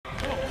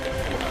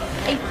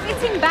A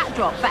fitting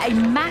backdrop for a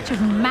match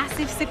of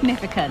massive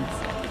significance.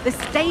 The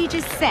stage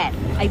is set,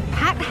 a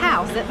packed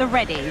house at the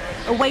ready,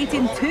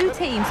 awaiting two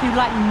teams who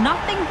like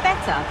nothing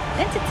better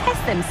than to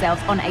test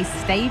themselves on a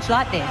stage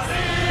like this.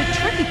 The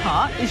tricky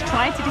part is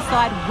trying to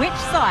decide which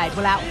side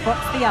will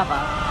outfox the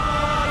other.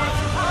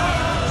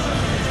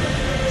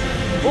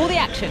 All the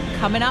action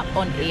coming up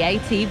on EA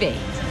TV.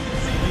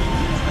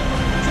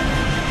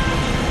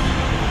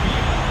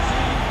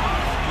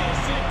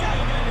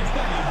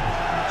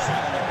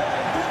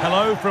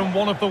 Hello from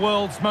one of the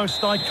world's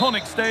most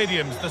iconic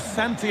stadiums, the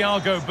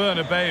Santiago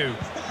Bernabeu.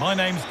 My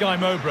name's Guy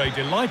Mowbray,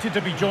 delighted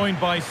to be joined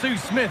by Sue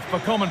Smith for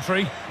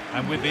commentary.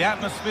 And with the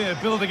atmosphere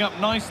building up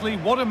nicely,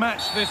 what a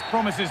match this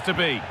promises to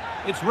be.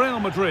 It's Real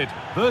Madrid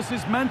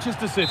versus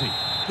Manchester City.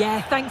 Yeah,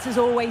 thanks as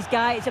always,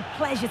 Guy. It's a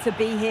pleasure to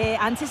be here.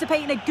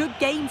 Anticipating a good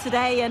game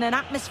today and an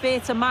atmosphere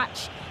to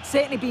match.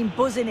 Certainly been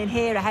buzzing in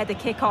here ahead of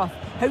kick-off.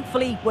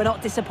 Hopefully, we're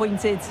not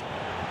disappointed.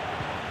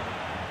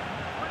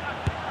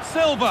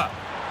 Silva.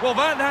 Well,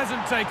 that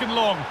hasn't taken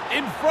long.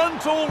 In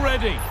front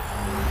already.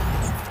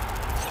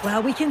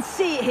 Well, we can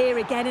see it here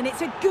again, and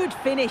it's a good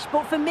finish.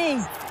 But for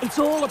me, it's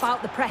all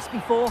about the press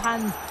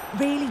beforehand.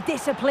 Really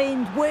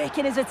disciplined,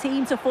 working as a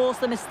team to force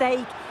the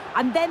mistake.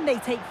 And then they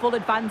take full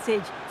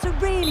advantage. It's a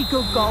really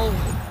good goal.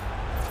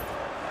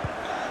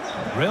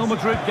 Real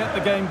Madrid get the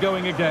game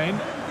going again.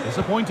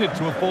 Disappointed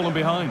to have fallen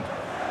behind.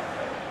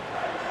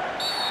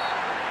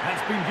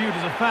 That's been viewed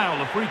as a foul.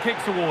 A free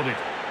kick's awarded.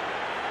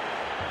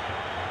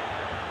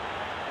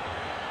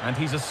 And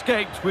he's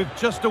escaped with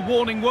just a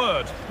warning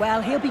word.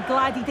 Well, he'll be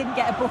glad he didn't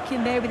get a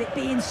booking there with it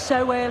being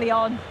so early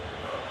on.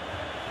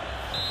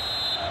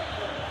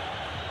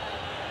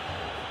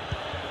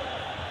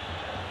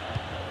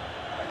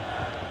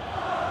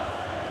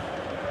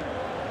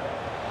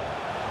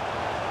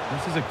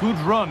 This is a good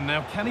run.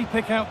 Now, can he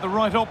pick out the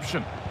right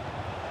option?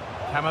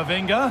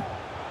 Camavinga.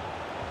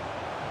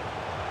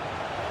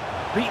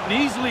 Beaten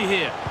easily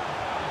here.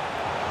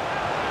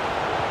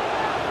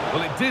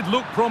 Well, it did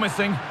look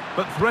promising,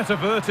 but threat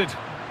averted.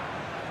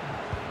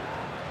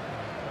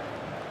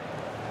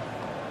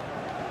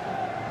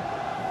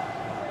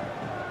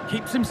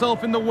 Keeps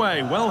himself in the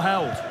way, well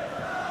held.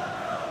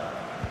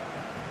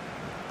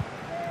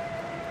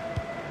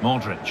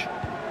 Modric.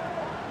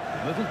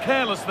 A little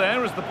careless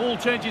there as the ball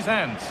changes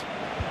hands.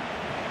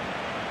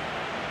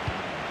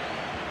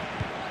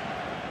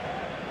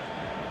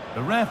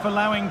 The ref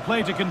allowing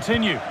play to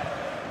continue.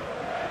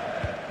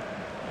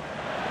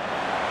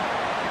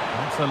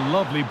 That's a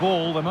lovely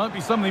ball. There might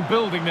be something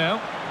building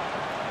now.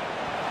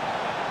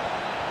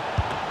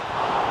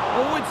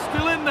 Oh, it's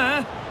still in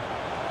there.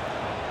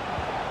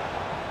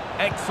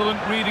 Excellent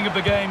reading of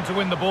the game to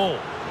win the ball.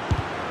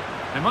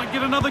 They might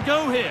get another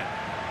go here.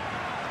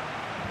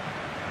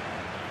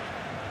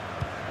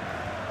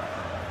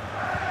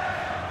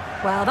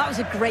 Well, that was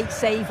a great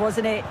save,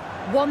 wasn't it?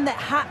 One that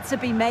had to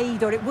be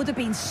made, or it would have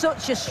been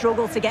such a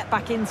struggle to get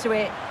back into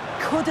it.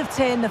 Could have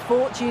turned the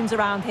fortunes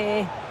around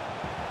here.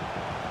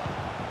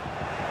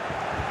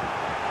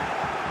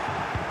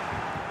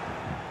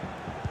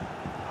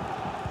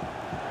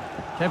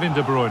 Kevin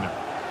De Bruyne.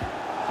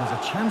 There's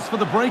a chance for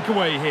the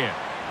breakaway here.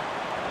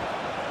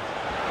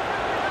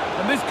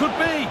 And this could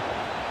be.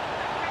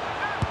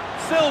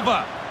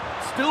 Silva.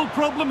 Still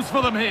problems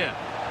for them here.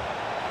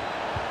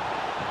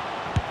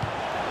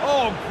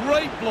 Oh,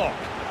 great block.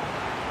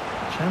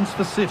 Chance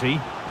for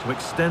City to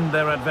extend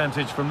their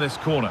advantage from this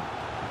corner.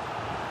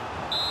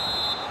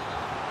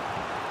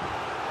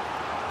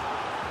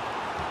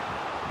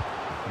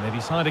 And they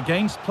decide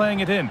against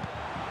playing it in.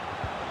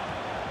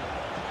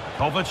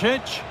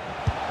 Kovacic.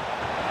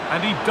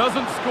 And he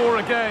doesn't score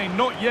again,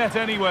 not yet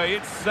anyway,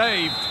 it's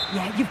saved.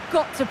 Yeah, you've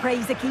got to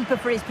praise the keeper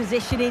for his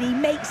positioning. He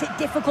makes it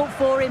difficult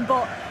for him,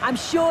 but I'm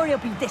sure he'll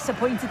be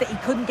disappointed that he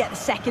couldn't get the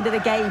second of the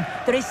game.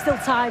 There is still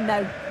time,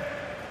 though.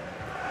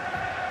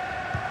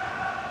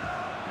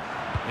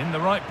 In the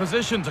right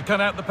position to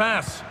cut out the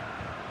pass.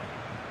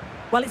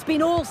 Well, it's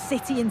been all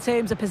City in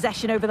terms of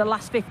possession over the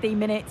last 15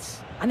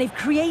 minutes. And they've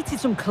created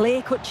some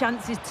clear-cut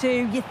chances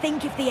too. You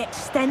think if they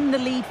extend the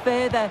lead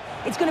further,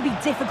 it's going to be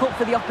difficult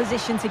for the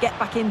opposition to get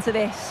back into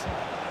this.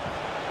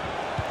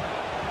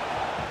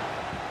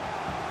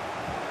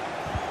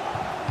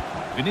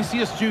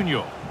 Vinicius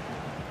Junior.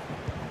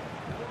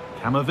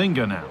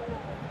 Camavinga now.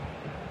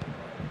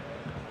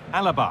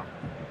 Alaba.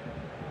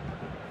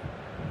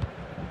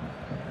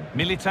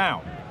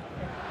 Militao.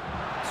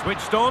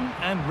 Switched on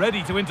and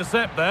ready to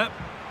intercept there.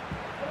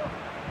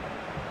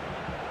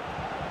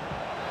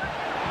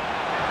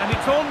 And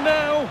it's on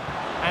now.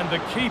 And the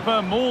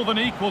keeper more than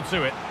equal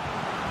to it.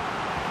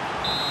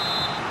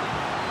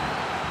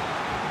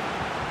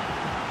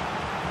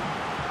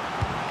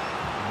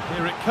 And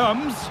here it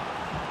comes.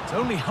 It's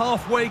only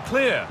halfway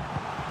clear.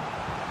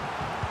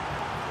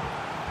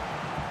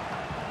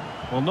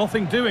 Well,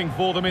 nothing doing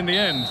for them in the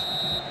end.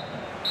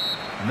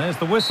 And there's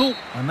the whistle,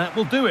 and that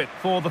will do it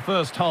for the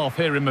first half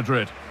here in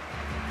Madrid.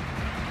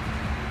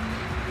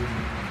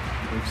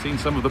 We've seen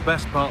some of the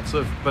best parts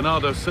of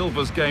Bernardo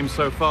Silva's game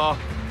so far.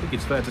 I think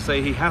it's fair to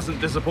say he hasn't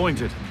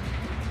disappointed.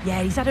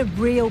 Yeah, he's had a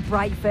real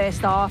bright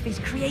first half. He's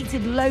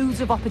created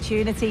loads of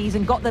opportunities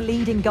and got the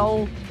leading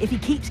goal. If he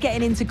keeps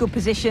getting into good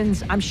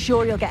positions, I'm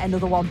sure he'll get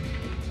another one.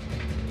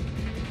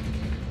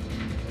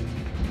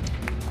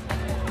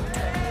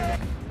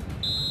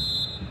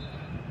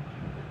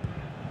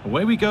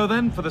 Away we go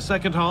then for the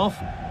second half.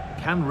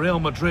 Can Real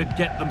Madrid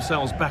get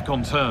themselves back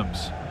on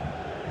terms?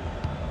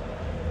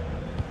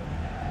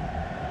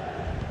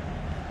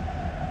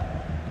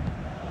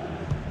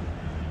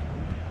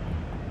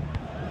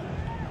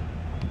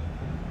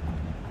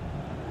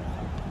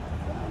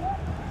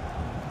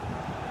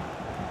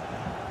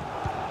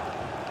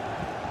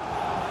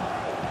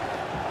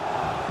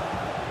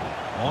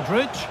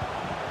 Modric,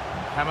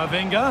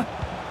 Camavinga.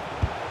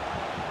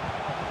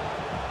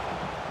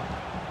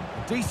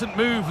 A decent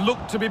move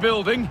looked to be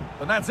building,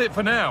 but that's it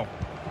for now.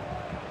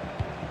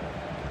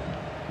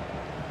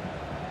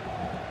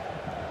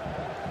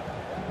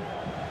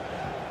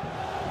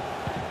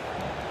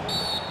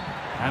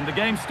 And the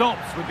game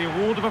stops with the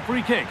award of a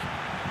free kick.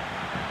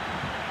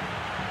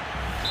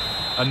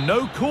 And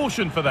no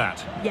caution for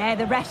that. Yeah,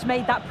 the refs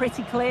made that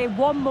pretty clear.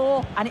 One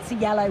more, and it's a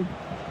yellow.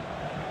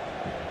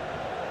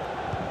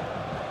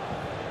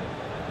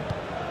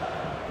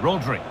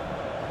 Rodri.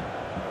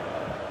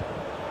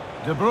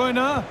 De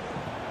Bruyne.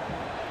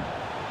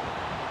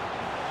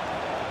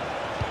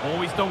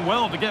 Always done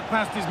well to get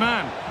past his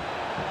man.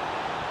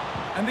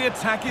 And the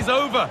attack is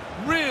over.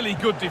 Really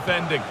good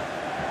defending.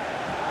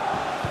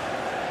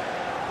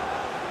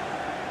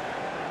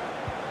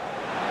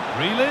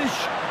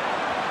 Grealish.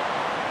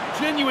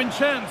 Genuine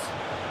chance.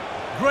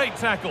 Great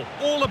tackle.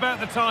 All about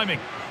the timing.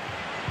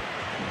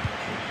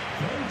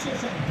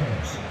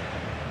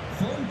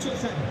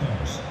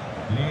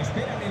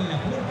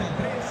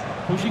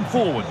 Pushing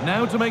forward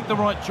now to make the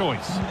right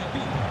choice.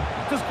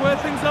 To square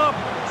things up.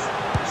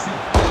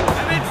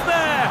 And it's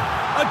there!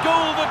 A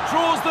goal that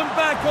draws them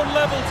back on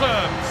level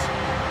terms.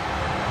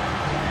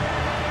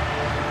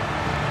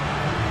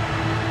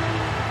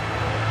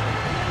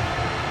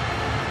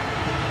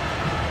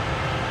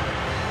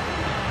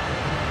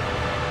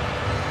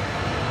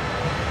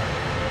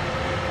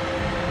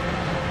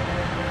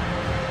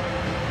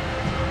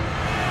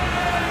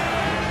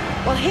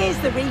 Well, here's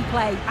the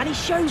replay, and he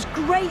shows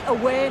great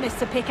awareness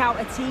to pick out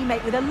a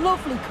teammate with a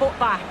lovely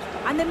cutback.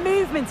 And the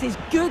movement is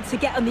good to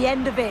get on the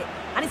end of it.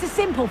 And it's a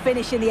simple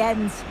finish in the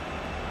end.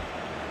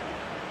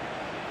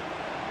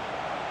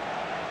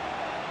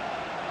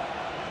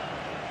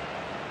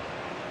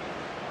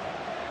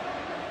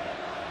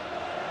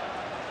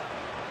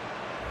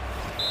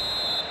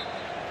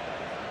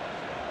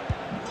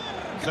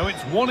 So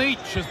it's 1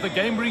 each as the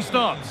game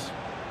restarts.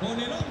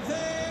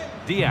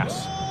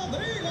 Diaz.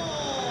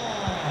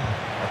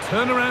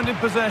 Turnaround in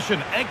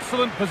possession,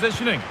 excellent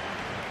positioning.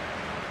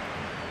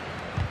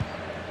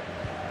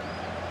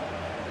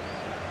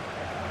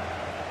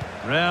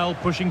 Real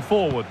pushing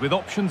forward with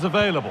options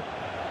available.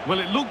 Well,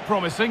 it looked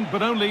promising,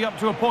 but only up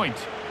to a point.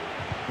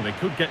 Well, they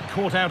could get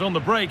caught out on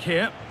the break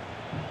here.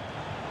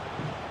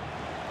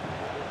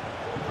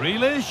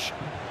 Grealish.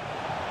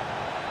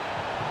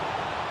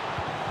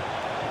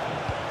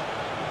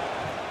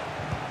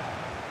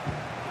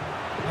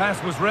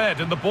 Pass was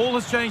read and the ball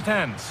has changed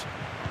hands.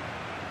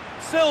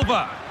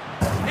 Silva,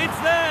 it's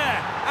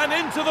there, and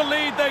into the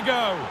lead they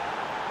go.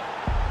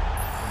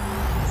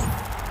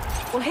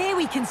 Well, here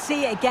we can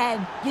see it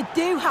again. You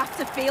do have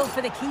to feel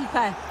for the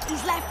keeper.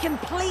 He's left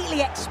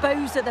completely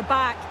exposed at the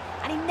back,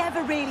 and he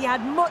never really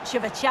had much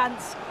of a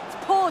chance. It's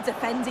poor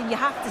defending, you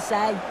have to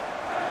say.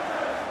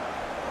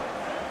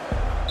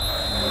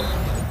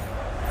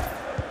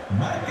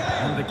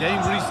 And the game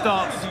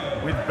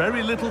restarts with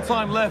very little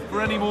time left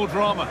for any more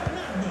drama.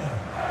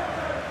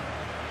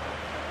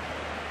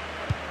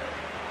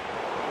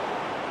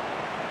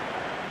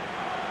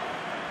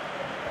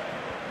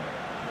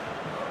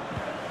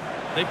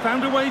 They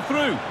found a way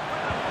through.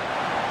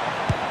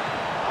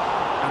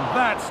 And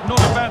that's not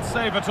a bad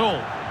save at all.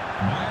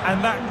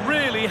 And that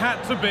really had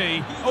to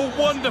be a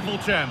wonderful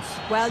chance.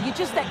 Well, you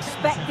just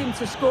expect him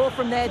to score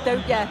from there,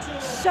 don't you?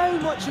 So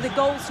much of the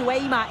goal to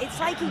aim at. It's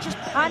like he just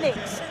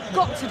panics.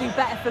 Got to do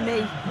better for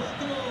me.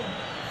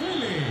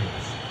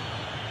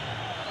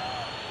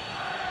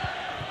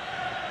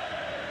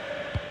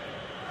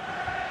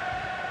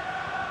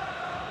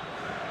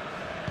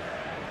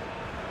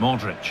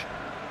 Modric.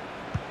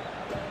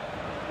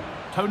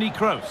 Toni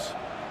Kroos.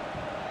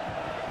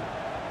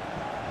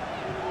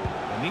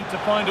 They need to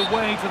find a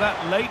way to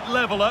that late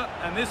leveller,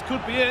 and this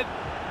could be it.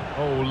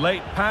 Oh,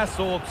 late pass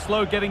or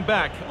slow getting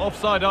back.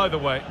 Offside either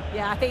way.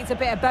 Yeah, I think it's a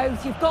bit of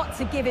both. You've got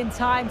to give him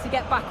time to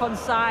get back on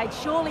side.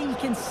 Surely he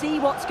can see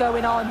what's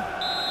going on.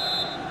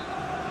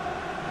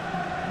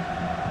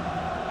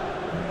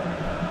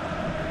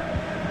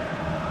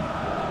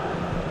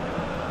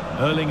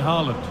 Erling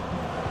Haaland.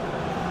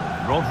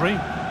 Rodri.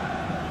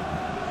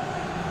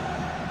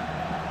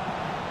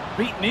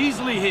 Beaten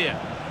easily here.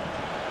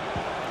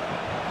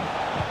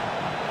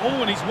 Oh,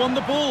 and he's won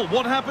the ball.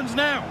 What happens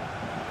now?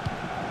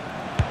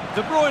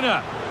 De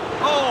Bruyne.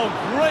 Oh,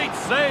 great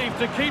save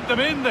to keep them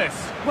in this.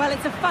 Well,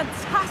 it's a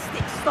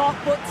fantastic stop,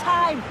 but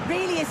time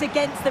really is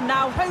against them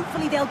now.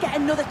 Hopefully they'll get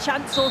another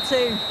chance or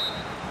two.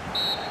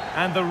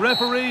 And the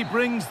referee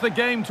brings the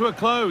game to a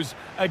close.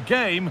 A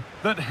game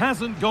that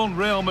hasn't gone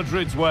Real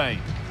Madrid's way.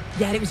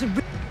 Yeah, it was a